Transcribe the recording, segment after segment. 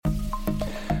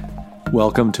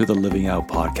Welcome to the Living Out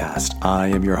Podcast. I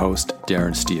am your host,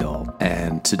 Darren Steele,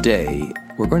 and today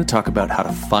we're going to talk about how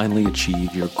to finally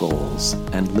achieve your goals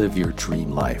and live your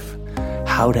dream life.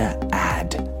 How to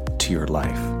add to your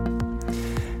life.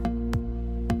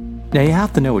 Now, you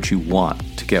have to know what you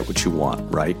want to get what you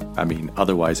want, right? I mean,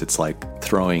 otherwise it's like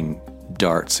throwing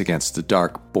darts against a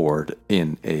dartboard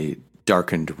in a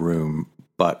darkened room,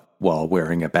 but while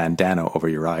wearing a bandana over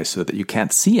your eyes so that you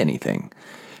can't see anything.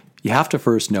 You have to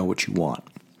first know what you want.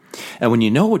 And when you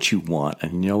know what you want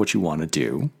and you know what you want to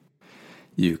do,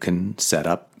 you can set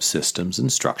up systems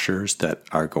and structures that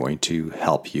are going to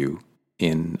help you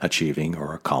in achieving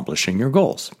or accomplishing your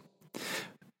goals.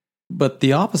 But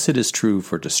the opposite is true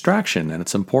for distraction, and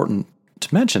it's important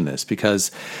to mention this because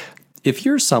if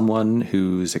you're someone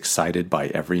who's excited by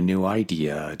every new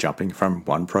idea, jumping from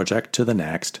one project to the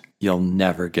next, you'll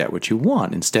never get what you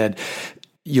want. Instead,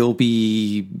 you'll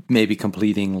be maybe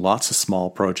completing lots of small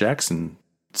projects, and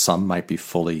some might be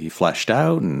fully fleshed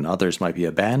out and others might be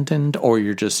abandoned, or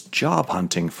you're just job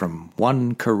hunting from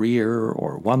one career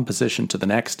or one position to the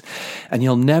next, and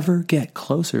you'll never get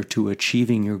closer to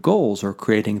achieving your goals or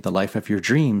creating the life of your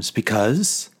dreams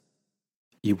because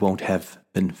you won't have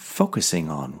been focusing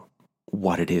on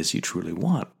what it is you truly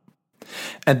want.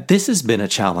 And this has been a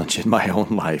challenge in my own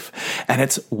life, and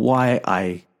it's why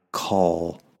I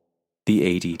call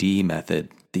the ADD method,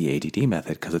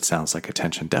 because it sounds like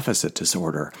attention deficit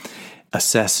disorder.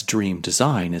 Assess Dream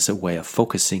Design is a way of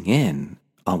focusing in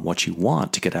on what you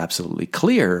want to get absolutely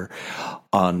clear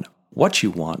on what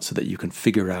you want so that you can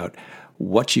figure out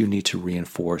what you need to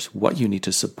reinforce, what you need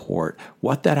to support,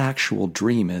 what that actual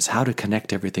dream is, how to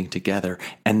connect everything together,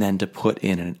 and then to put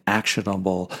in an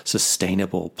actionable,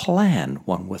 sustainable plan,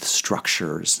 one with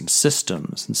structures and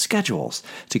systems and schedules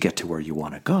to get to where you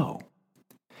want to go.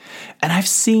 And I've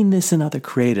seen this in other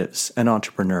creatives and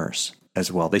entrepreneurs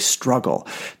as well. They struggle.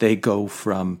 They go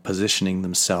from positioning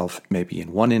themselves maybe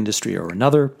in one industry or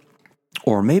another,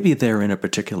 or maybe they're in a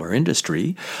particular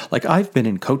industry. Like I've been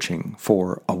in coaching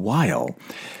for a while,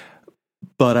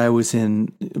 but I was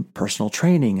in personal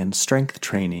training and strength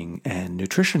training and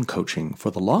nutrition coaching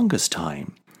for the longest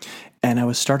time. And I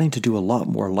was starting to do a lot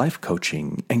more life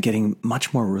coaching and getting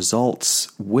much more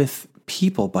results with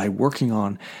people by working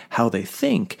on how they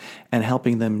think and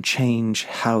helping them change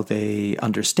how they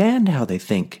understand how they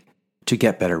think to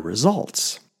get better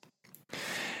results.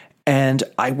 And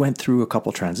I went through a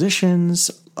couple transitions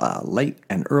late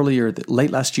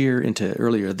last year into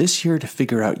earlier this year to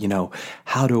figure out,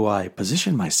 how do I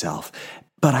position myself?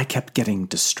 But I kept getting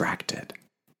distracted.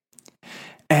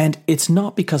 And it's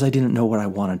not because I didn't know what I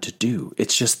wanted to do.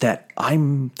 It's just that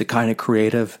I'm the kind of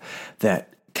creative that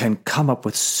can come up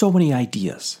with so many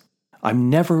ideas. I'm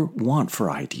never want for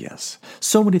ideas.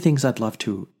 So many things I'd love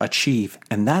to achieve.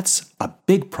 And that's a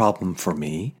big problem for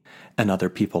me and other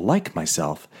people like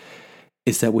myself,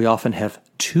 is that we often have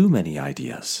too many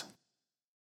ideas.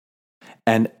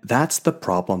 And that's the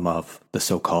problem of the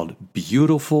so-called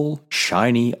beautiful,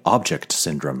 shiny object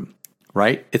syndrome,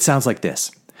 right? It sounds like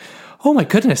this. Oh my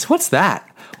goodness, what's that?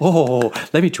 Oh,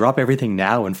 let me drop everything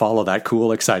now and follow that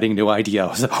cool, exciting new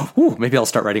idea. Oh, maybe I'll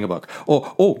start writing a book.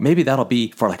 Oh, maybe that'll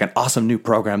be for like an awesome new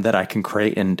program that I can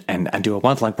create and do a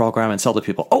month-long program and sell to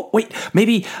people. Oh, wait,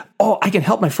 maybe, I can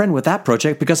help my friend with that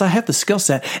project because I have the skill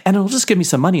set and it'll just give me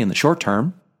some money in the short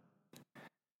term.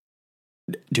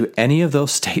 Do any of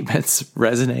those statements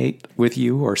resonate with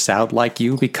you or sound like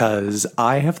you? Because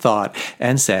I have thought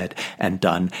and said and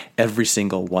done every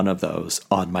single one of those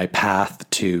on my path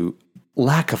to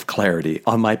lack of clarity,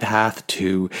 on my path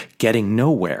to getting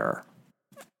nowhere.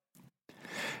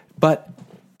 But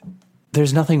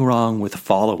there's nothing wrong with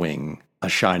following a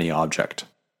shiny object.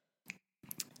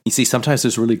 You see, sometimes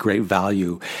there's really great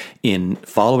value in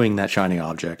following that shiny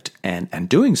object and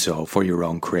doing so for your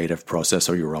own creative process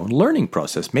or your own learning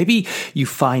process. Maybe you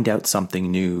find out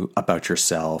something new about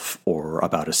yourself or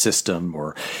about a system,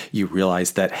 or you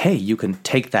realize that, hey, you can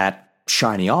take that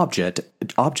shiny object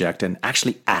and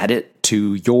actually add it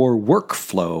to your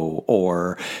workflow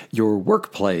or your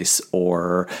workplace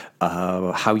or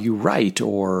how you write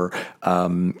or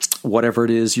whatever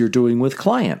it is you're doing with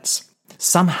clients.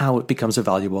 Somehow it becomes a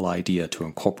valuable idea to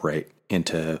incorporate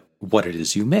into what it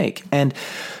is you make. And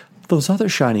those other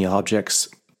shiny objects,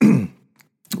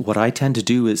 what I tend to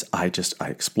do is I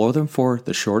explore them for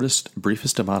the shortest,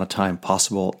 briefest amount of time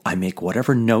possible. I make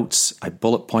whatever notes, I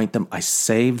bullet point them, I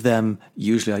save them.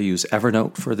 Usually I use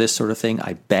Evernote for this sort of thing.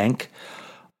 I bank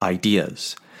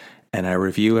ideas and I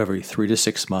review every 3 to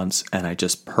 6 months and I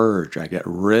just purge. I get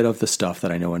rid of the stuff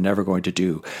that I know I'm never going to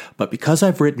do. But because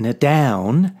I've written it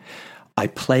down, I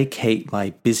placate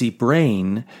my busy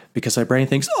brain because my brain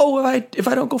thinks, oh, if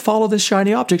I don't go follow this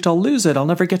shiny object, I'll lose it. I'll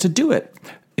never get to do it.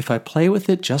 If I play with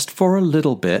it just for a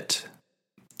little bit,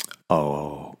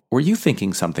 oh, were you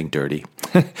thinking something dirty?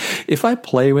 If I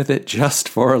play with it just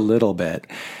for a little bit,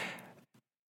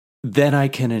 then I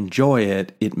can enjoy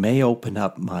it. It may open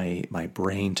up my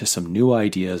brain to some new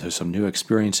ideas or some new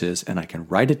experiences, and I can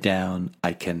write it down.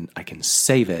 I can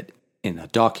save it in a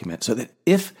document so that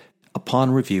if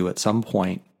upon review at some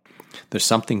point there's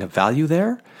something of value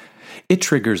there, it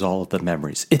triggers all of the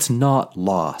memories. It's not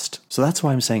lost. So that's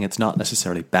why I'm saying it's not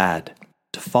necessarily bad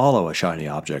to follow a shiny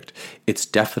object. It's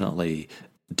definitely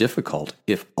difficult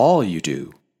if all you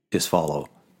do is follow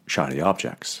shiny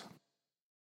objects.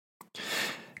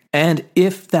 And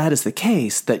if that is the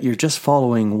case, that you're just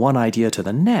following one idea to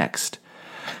the next,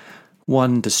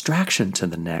 one distraction to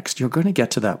the next, you're going to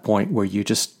get to that point where you're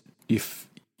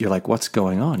like, what's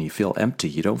going on? You feel empty.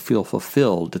 You don't feel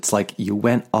fulfilled. It's like you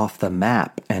went off the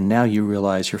map and now you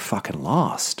realize you're fucking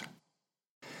lost.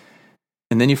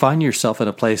 And then you find yourself in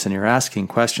a place and you're asking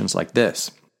questions like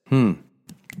this.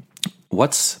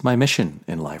 What's my mission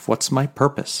in life? What's my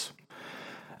purpose?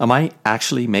 Am I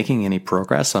actually making any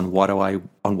progress on what I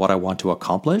want to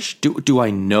accomplish? Do I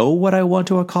know what I want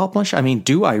to accomplish? I mean,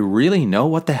 do I really know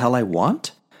what the hell I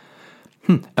want?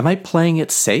 Am I playing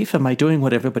it safe? Am I doing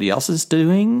what everybody else is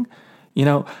doing?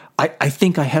 I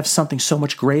think I have something so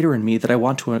much greater in me that I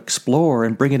want to explore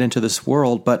and bring it into this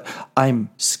world, but I'm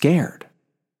scared.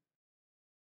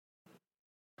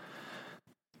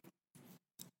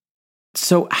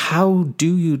 So how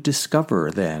do you discover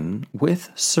then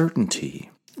with certainty,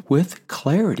 with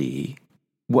clarity,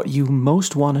 what you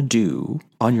most want to do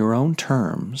on your own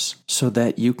terms so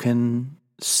that you can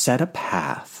set a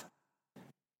path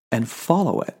and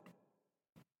follow it?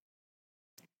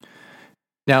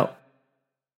 Now,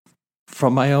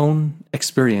 from my own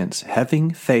experience,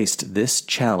 having faced this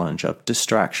challenge of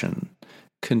distraction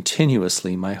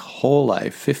continuously my whole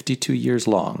life, 52 years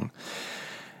long,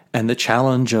 and the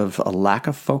challenge of a lack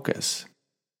of focus,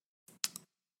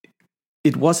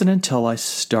 it wasn't until I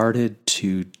started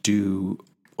to do,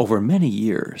 over many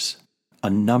years, a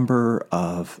number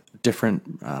of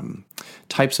different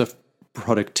types of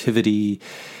productivity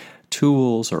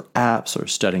tools or apps or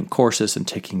studying courses and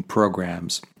taking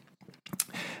programs,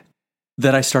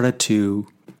 that I started to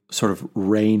sort of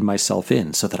rein myself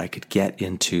in so that I could get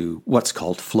into what's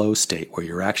called flow state, where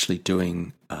you're actually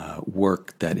doing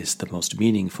work that is the most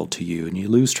meaningful to you and you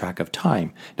lose track of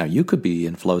time. Now, you could be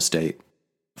in flow state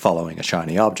following a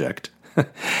shiny object.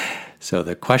 So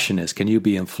the question is, can you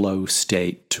be in flow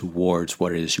state towards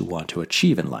what it is you want to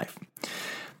achieve in life?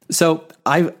 So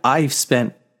I've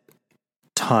spent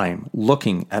time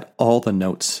looking at all the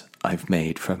notes I've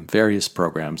made from various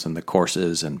programs and the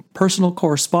courses and personal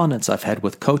correspondence I've had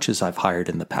with coaches I've hired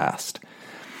in the past.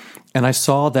 And I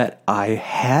saw that I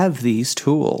have these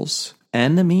tools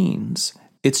and the means.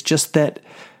 It's just that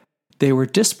they were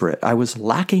disparate. I was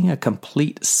lacking a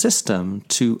complete system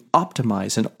to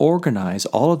optimize and organize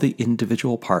all of the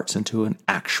individual parts into an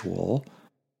actual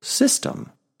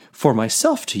system for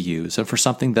myself to use and for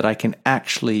something that I can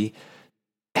actually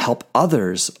help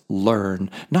others learn,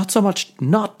 not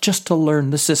just to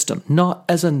learn the system, not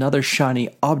as another shiny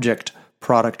object,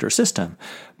 product, or system,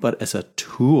 but as a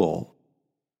tool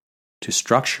to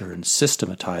structure and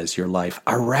systematize your life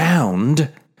around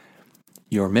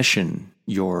your mission,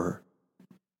 your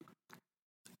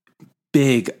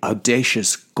big,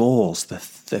 audacious goals,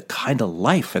 the kind of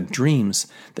life and dreams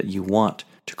that you want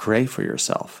to create for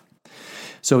yourself.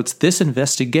 So it's this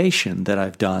investigation that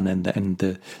I've done and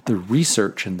the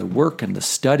research and the work and the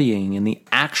studying and the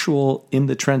actual in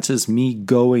the trenches, me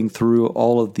going through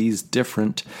all of these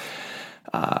different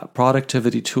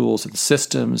productivity tools and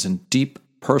systems and deep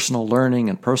personal learning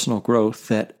and personal growth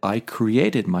that I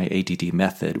created my ADD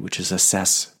method, which is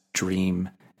assess, dream,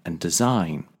 and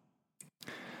design.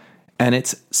 And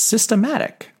it's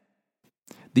systematic.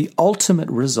 The ultimate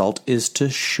result is to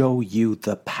show you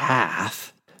the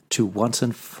path to once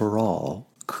and for all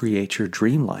create your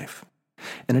dream life.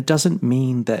 And it doesn't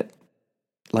mean that,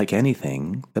 like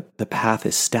anything, the path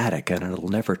is static and it'll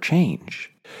never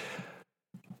change.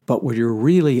 But when you're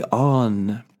really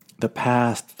on the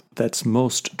path that's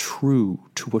most true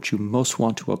to what you most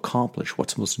want to accomplish,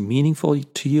 what's most meaningful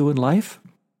to you in life,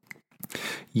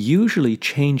 usually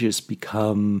changes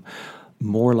become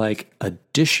more like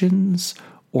additions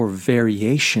or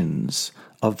variations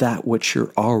of that which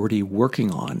you're already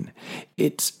working on.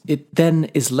 It then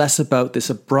is less about this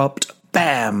abrupt,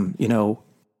 bam,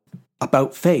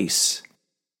 about face,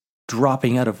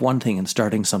 dropping out of one thing and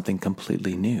starting something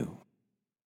completely new.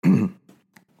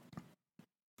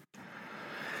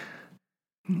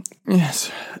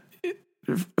 Yes.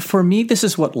 For me, this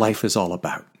is what life is all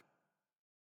about.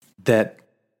 That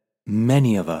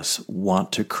many of us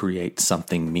want to create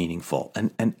something meaningful.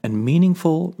 And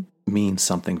meaningful means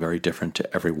something very different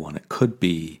to everyone. It could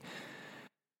be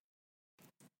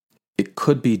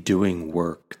doing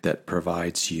work that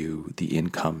provides you the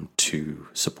income to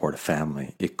support a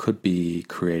family. It could be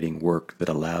creating work that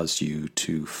allows you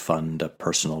to fund a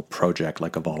personal project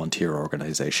like a volunteer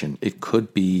organization. It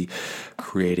could be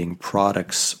creating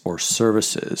products or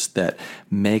services that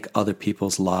make other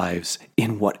people's lives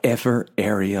in whatever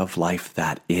area of life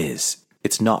that is.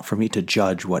 It's not for me to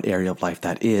judge what area of life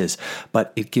that is,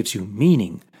 but it gives you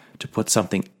meaning to put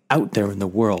something out there in the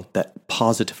world that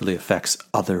positively affects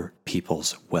other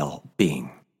people's well-being.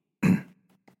 And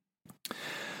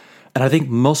I think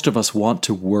most of us want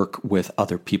to work with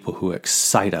other people who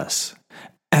excite us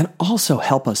and also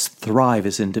help us thrive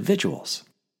as individuals.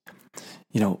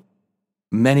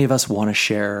 Many of us want to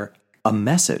share a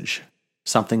message,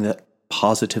 something that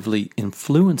positively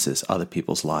influences other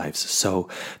people's lives. So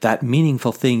that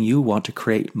meaningful thing you want to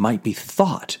create might be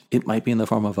thought. It might be in the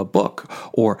form of a book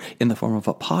or in the form of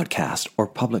a podcast or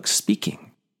public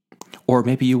speaking. Or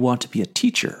maybe you want to be a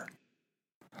teacher.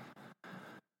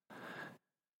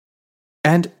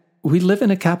 And we live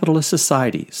in a capitalist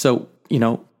society. So,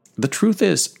 the truth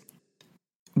is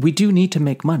we do need to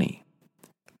make money.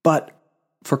 But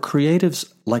for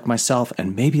creatives like myself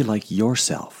and maybe like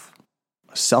yourself,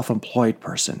 a self-employed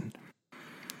person,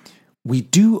 we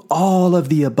do all of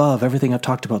the above, everything I've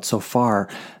talked about so far,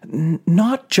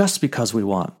 not just because we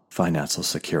want financial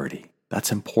security.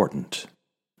 That's important,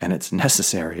 and it's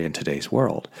necessary in today's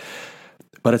world.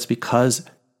 But it's because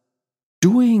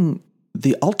doing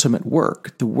the ultimate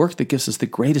work, the work that gives us the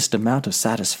greatest amount of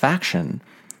satisfaction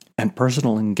and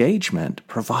personal engagement,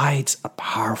 provides a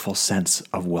powerful sense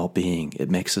of well-being. It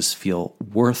makes us feel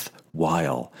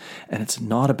worthwhile. And it's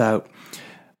not about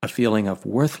a feeling of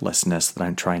worthlessness that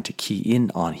I'm trying to key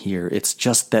in on here. It's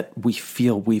just that we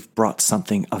feel we've brought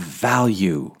something of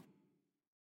value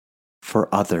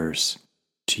for others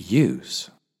to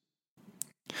use.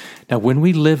 Now, when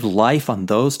we live life on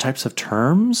those types of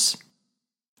terms,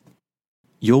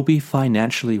 you'll be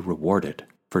financially rewarded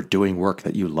for doing work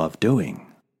that you love doing.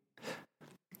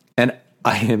 And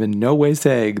I am in no way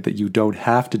saying that you don't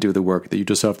have to do the work, that you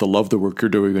just have to love the work you're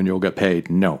doing and you'll get paid.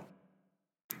 No.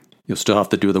 You'll still have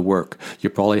to do the work. You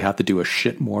probably have to do a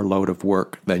shit more load of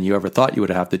work than you ever thought you would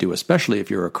have to do, especially if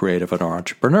you're a creative and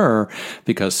entrepreneur,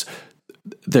 because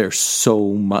there's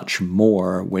so much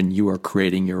more when you are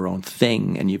creating your own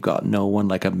thing and you've got no one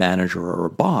like a manager or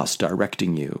a boss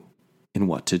directing you in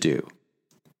what to do.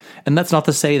 And that's not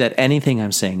to say that anything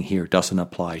I'm saying here doesn't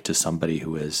apply to somebody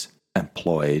who is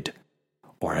employed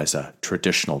or has a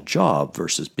traditional job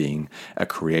versus being a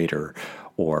creator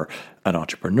or an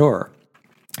entrepreneur.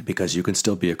 Because you can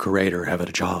still be a creator, have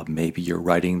a job. Maybe you're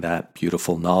writing that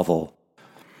beautiful novel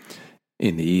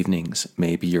in the evenings.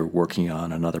 Maybe you're working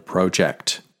on another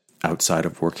project outside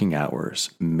of working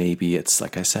hours. Maybe it's,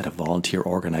 like I said, a volunteer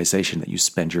organization that you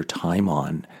spend your time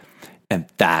on. And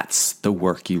that's the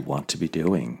work you want to be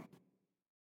doing.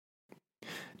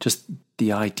 Just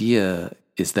the idea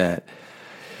is that,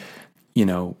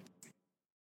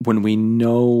 when we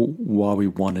know why we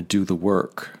want to do the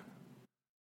work,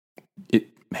 it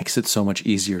makes it so much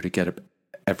easier to get up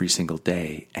every single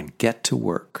day and get to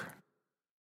work.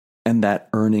 And that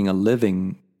earning a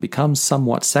living becomes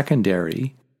somewhat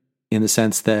secondary in the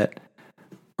sense that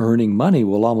earning money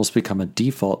will almost become a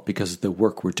default because the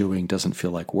work we're doing doesn't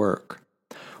feel like work.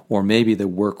 Or maybe the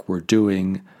work we're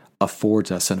doing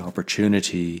affords us an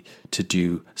opportunity to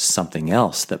do something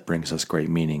else that brings us great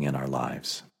meaning in our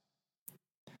lives.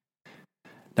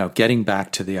 Now, getting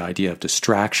back to the idea of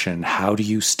distraction, how do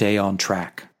you stay on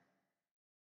track?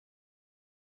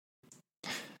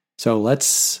 So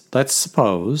let's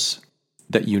suppose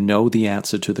that you know the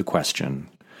answer to the question,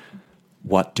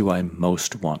 what do I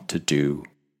most want to do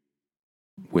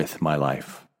with my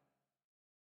life?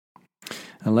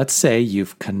 And let's say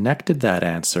you've connected that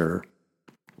answer,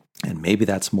 and maybe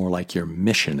that's more like your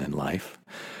mission in life.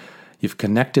 You've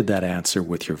connected that answer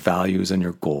with your values and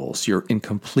your goals. You're in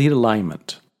complete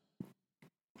alignment.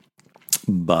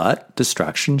 But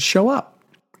distractions show up.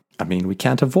 I mean, we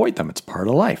can't avoid them. It's part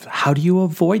of life. How do you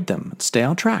avoid them and stay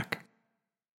on track?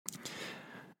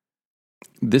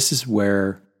 This is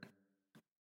where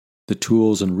the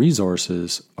tools and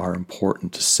resources are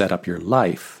important to set up your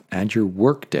life and your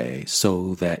workday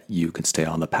so that you can stay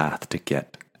on the path to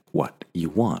get what you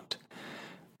want.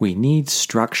 We need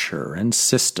structure and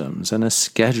systems and a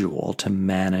schedule to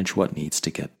manage what needs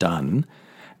to get done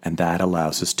and that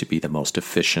allows us to be the most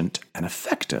efficient and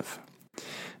effective.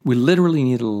 We literally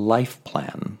need a life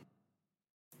plan,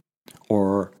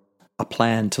 or a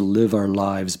plan to live our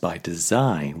lives by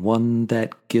design, one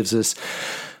that gives us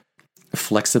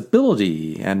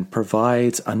flexibility and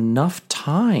provides enough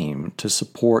time to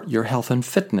support your health and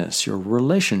fitness, your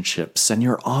relationships, and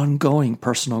your ongoing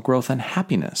personal growth and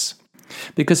happiness.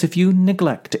 Because if you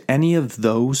neglect any of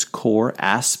those core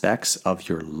aspects of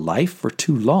your life for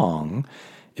too long,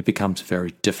 it becomes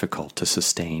very difficult to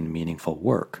sustain meaningful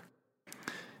work.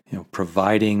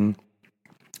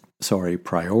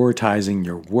 Prioritizing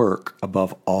your work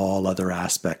above all other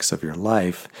aspects of your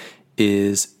life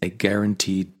is a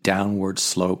guaranteed downward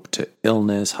slope to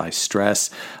illness, high stress,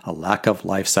 a lack of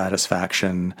life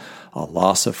satisfaction, a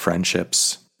loss of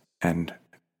friendships, and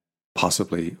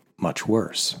possibly much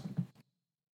worse.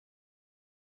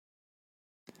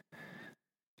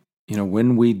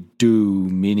 When we do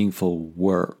meaningful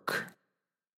work,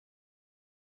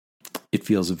 it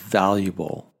feels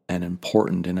valuable and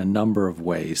important in a number of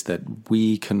ways that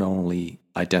we can only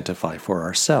identify for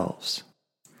ourselves.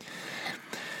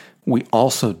 We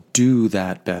also do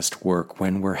that best work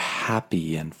when we're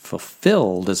happy and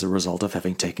fulfilled as a result of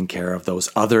having taken care of those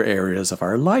other areas of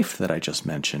our life that I just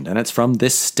mentioned. And it's from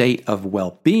this state of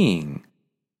well-being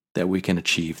that we can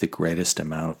achieve the greatest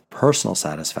amount of personal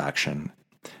satisfaction,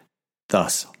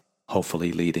 thus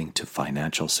hopefully leading to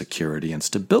financial security and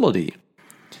stability.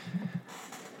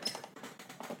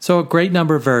 So a great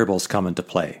number of variables come into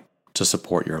play to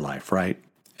support your life, right?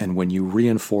 And when you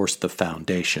reinforce the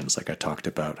foundations, like I talked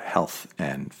about, health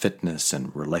and fitness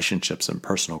and relationships and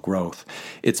personal growth,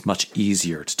 it's much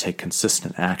easier to take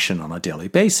consistent action on a daily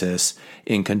basis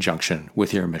in conjunction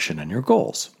with your mission and your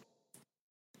goals.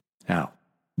 Now,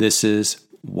 this is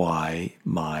why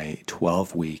my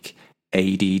 12-week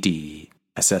ADD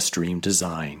Assess Dream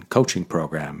Design coaching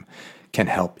program can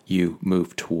help you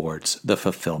move towards the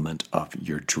fulfillment of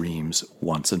your dreams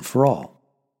once and for all.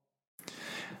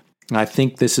 I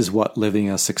think this is what living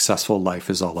a successful life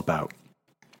is all about.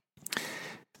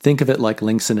 Think of it like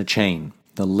links in a chain.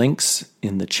 The links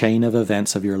in the chain of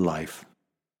events of your life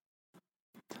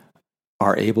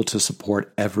are able to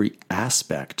support every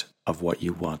aspect of what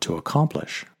you want to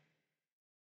accomplish.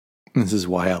 This is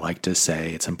why I like to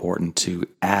say it's important to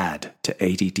add to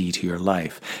ADD to your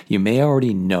life. You may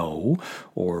already know,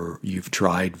 or you've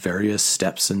tried various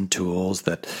steps and tools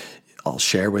that I'll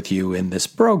share with you in this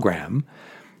program.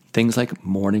 Things like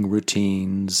morning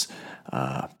routines,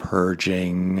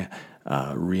 purging,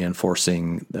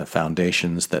 reinforcing the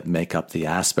foundations that make up the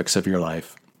aspects of your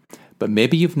life. But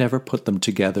maybe you've never put them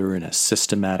together in a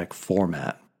systematic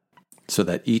format so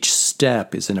that each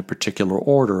step is in a particular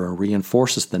order or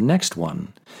reinforces the next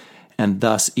one. And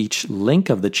thus each link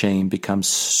of the chain becomes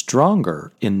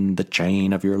stronger in the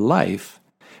chain of your life,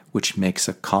 which makes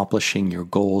accomplishing your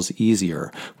goals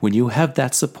easier. When you have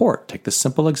that support, take the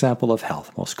simple example of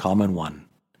health, most common one.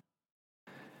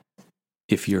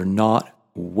 If you're not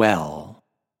well,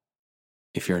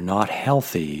 if you're not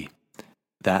healthy,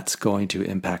 that's going to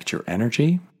impact your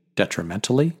energy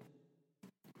detrimentally.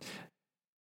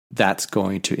 That's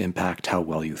going to impact how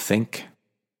well you think.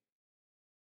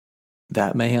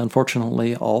 That may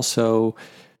unfortunately also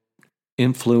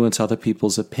influence other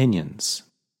people's opinions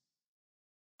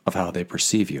of how they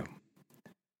perceive you,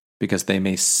 because they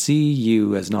may see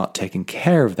you as not taking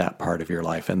care of that part of your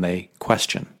life and they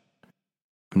question.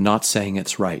 I'm not saying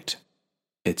it's right.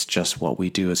 It's just what we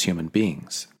do as human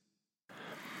beings.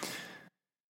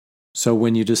 So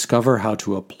when you discover how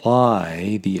to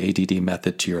apply the ADD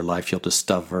method to your life,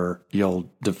 you'll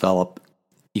develop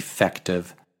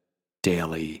effective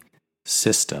daily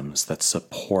systems that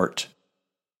support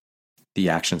the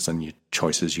actions and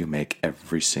choices you make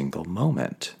every single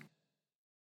moment.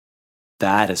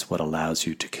 That is what allows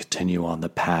you to continue on the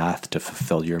path to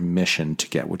fulfill your mission to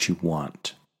get what you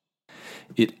want.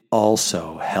 It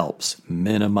also helps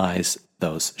minimize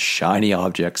those shiny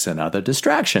objects and other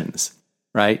distractions,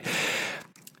 right?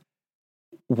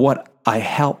 What I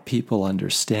help people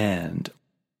understand,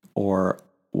 or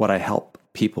what I help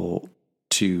people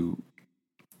to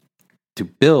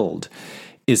build,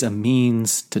 is a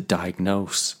means to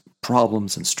diagnose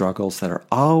problems and struggles that are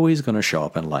always going to show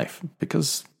up in life,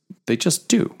 because they just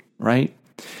do, right?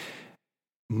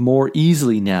 More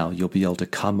easily now, you'll be able to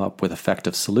come up with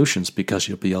effective solutions because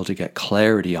you'll be able to get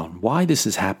clarity on why this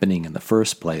is happening in the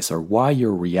first place, or why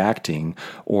you're reacting,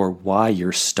 or why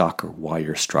you're stuck, or why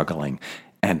you're struggling.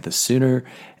 And the sooner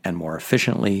and more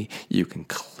efficiently you can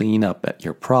clean up at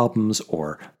your problems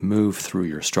or move through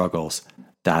your struggles,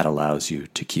 that allows you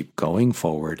to keep going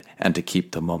forward and to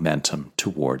keep the momentum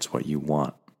towards what you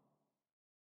want.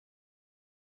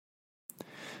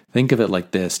 Think of it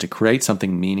like this: to create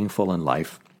something meaningful in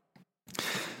life,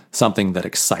 something that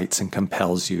excites and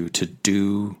compels you to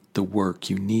do the work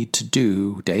you need to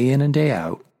do day in and day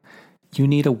out, you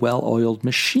need a well-oiled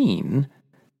machine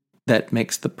that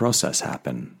makes the process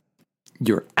happen.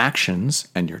 Your actions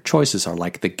and your choices are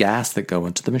like the gas that go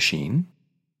into the machine.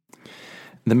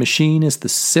 The machine is the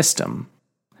system,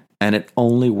 and it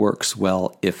only works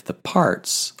well if the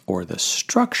parts or the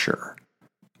structure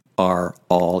are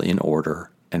all in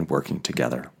order and working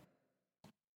together.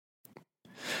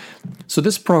 So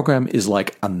this program is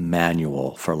like a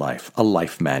manual for life, a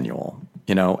life manual,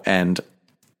 and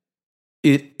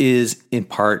it is in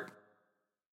part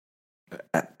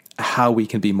how we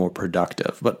can be more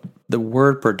productive. But the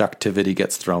word productivity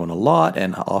gets thrown a lot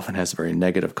and often has very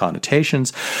negative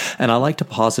connotations. And I like to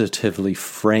positively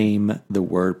frame the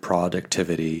word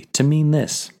productivity to mean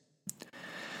this.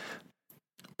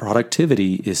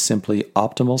 Productivity is simply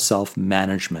optimal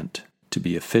self-management to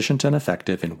be efficient and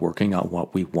effective in working on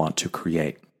what we want to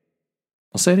create.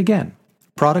 I'll say it again.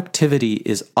 Productivity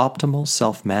is optimal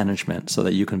self-management so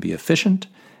that you can be efficient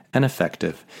and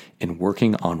effective in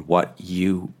working on what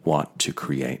you want to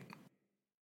create.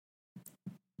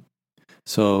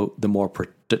 So the more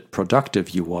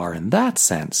productive you are in that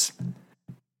sense,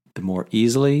 the more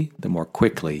easily, the more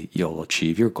quickly you'll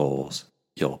achieve your goals.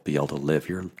 You'll be able to live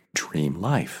your dream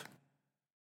life.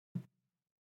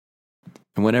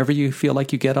 And whenever you feel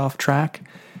like you get off track,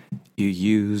 you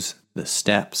use the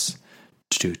steps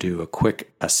to do a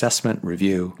quick assessment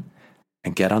review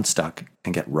and get unstuck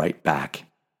and get right back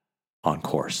on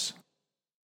course.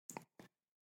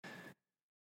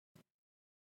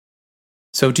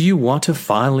 So do you want to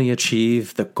finally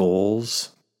achieve the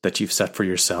goals that you've set for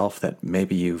yourself that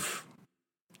maybe you've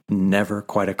never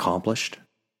quite accomplished?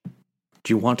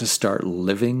 Do you want to start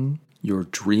living your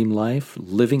dream life,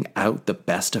 living out the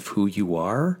best of who you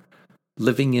are,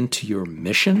 living into your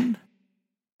mission,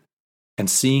 and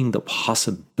seeing the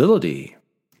possibility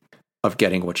of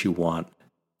getting what you want,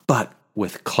 but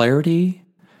with clarity,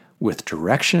 with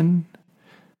direction,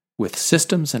 with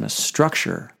systems and a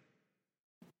structure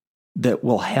that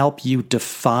will help you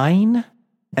define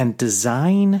and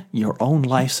design your own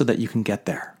life so that you can get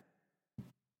there?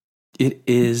 It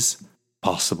is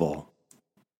possible.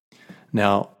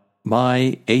 Now,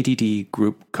 my ADD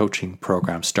group coaching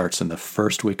program starts in the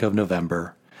first week of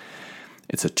November.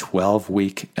 It's a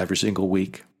 12-week, every single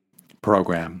week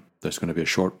program. There's going to be a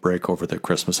short break over the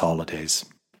Christmas holidays.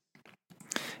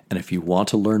 And if you want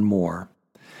to learn more,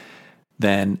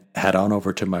 then head on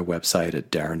over to my website at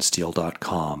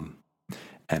darrensteele.com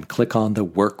and click on the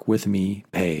Work With Me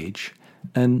page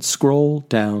and scroll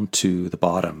down to the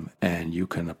bottom, and you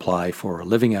can apply for a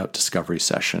Living Out Discovery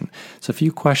session. It's a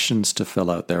few questions to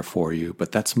fill out there for you,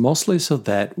 but that's mostly so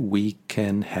that we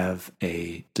can have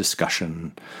a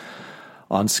discussion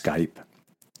on Skype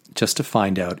just to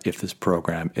find out if this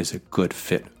program is a good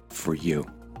fit for you.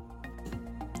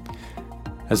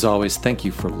 As always, thank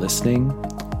you for listening.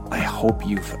 I hope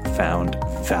you've found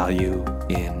value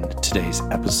in today's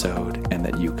episode and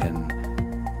that you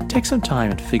can take some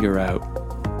time and figure out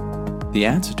the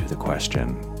answer to the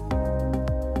question,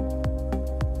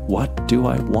 what do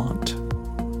I want?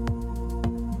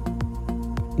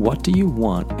 What do you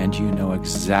want, and you know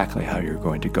exactly how you're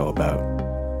going to go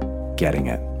about getting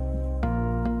it?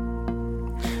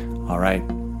 All right,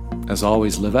 as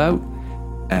always, live out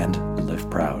and live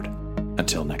proud.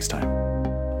 Until next time.